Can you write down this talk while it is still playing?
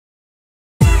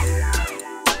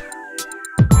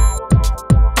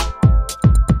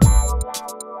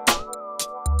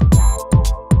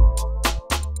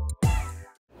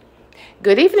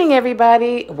Good evening,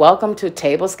 everybody. Welcome to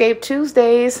Tablescape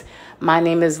Tuesdays. My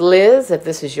name is Liz, if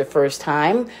this is your first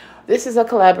time. This is a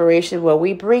collaboration where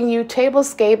we bring you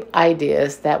tablescape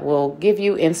ideas that will give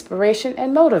you inspiration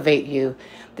and motivate you.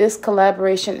 This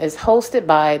collaboration is hosted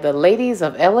by the ladies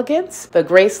of Elegance, the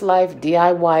Grace Life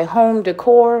DIY Home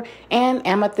Decor, and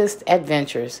Amethyst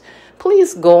Adventures.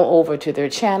 Please go over to their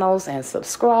channels and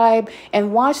subscribe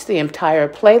and watch the entire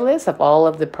playlist of all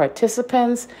of the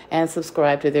participants and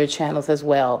subscribe to their channels as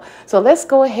well. So let's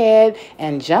go ahead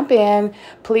and jump in.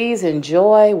 Please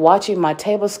enjoy watching my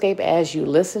tablescape as you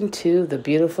listen to the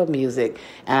beautiful music,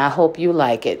 and I hope you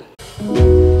like it.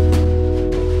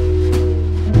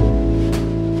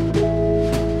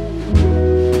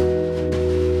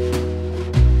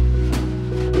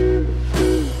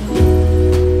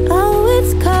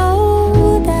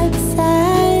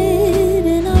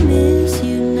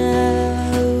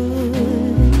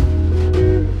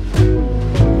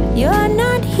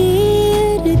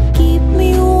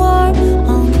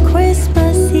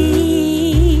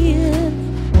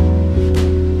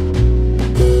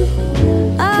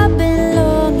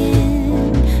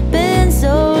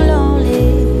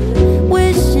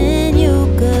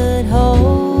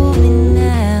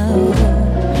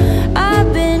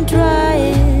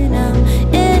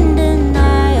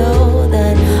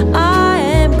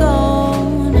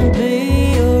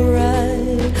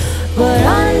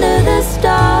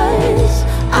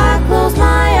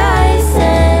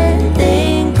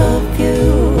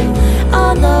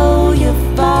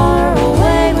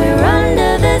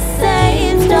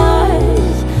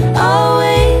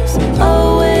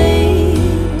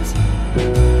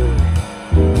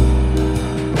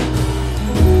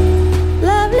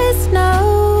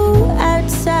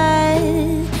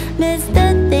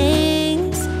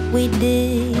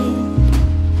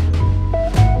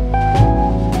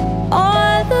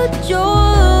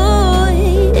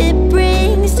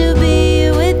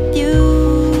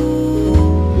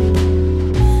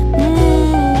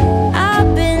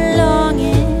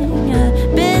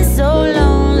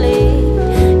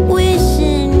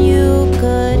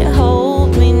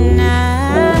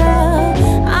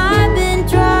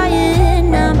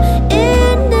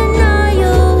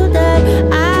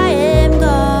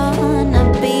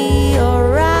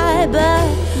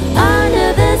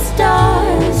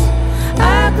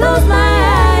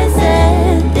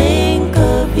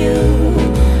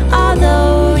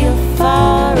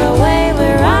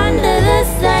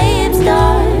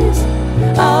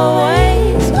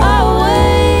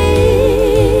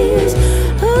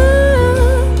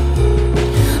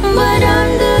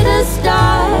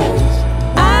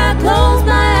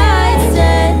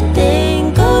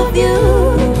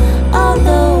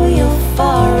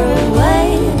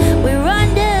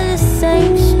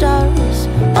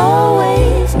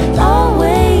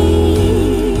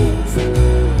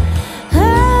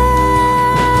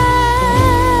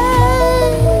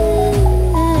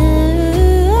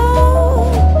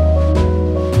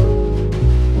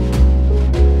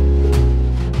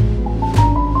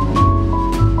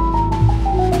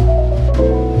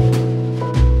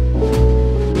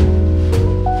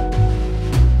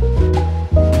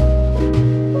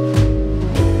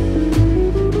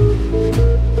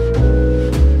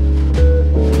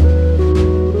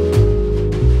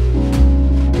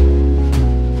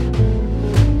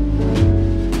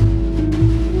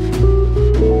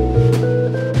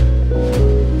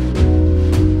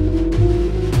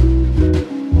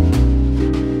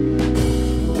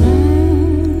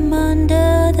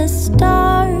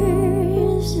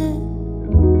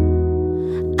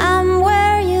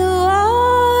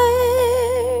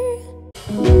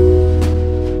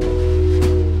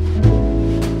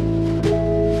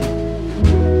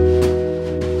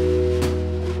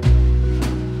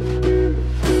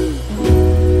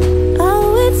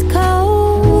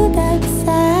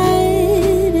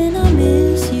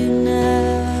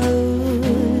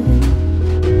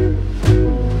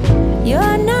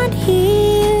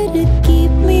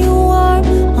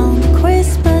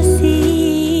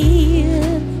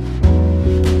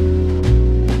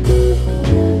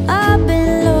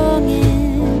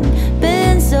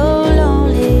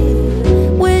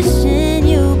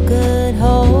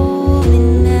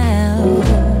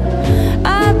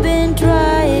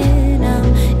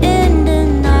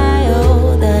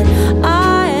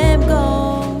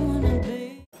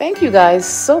 Thank you guys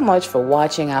so much for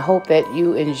watching. I hope that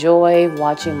you enjoy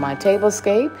watching my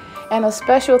tablescape, and a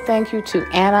special thank you to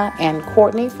Anna and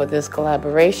Courtney for this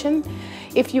collaboration.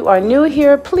 If you are new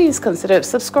here, please consider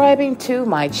subscribing to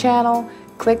my channel.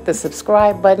 Click the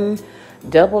subscribe button,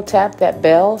 double tap that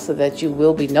bell so that you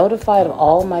will be notified of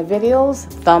all my videos.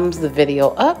 Thumbs the video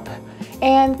up,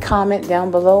 and comment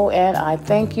down below. And I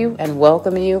thank you and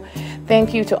welcome you.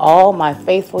 Thank you to all my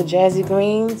faithful Jazzy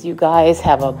Greens. You guys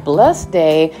have a blessed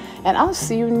day, and I'll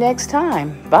see you next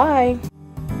time. Bye.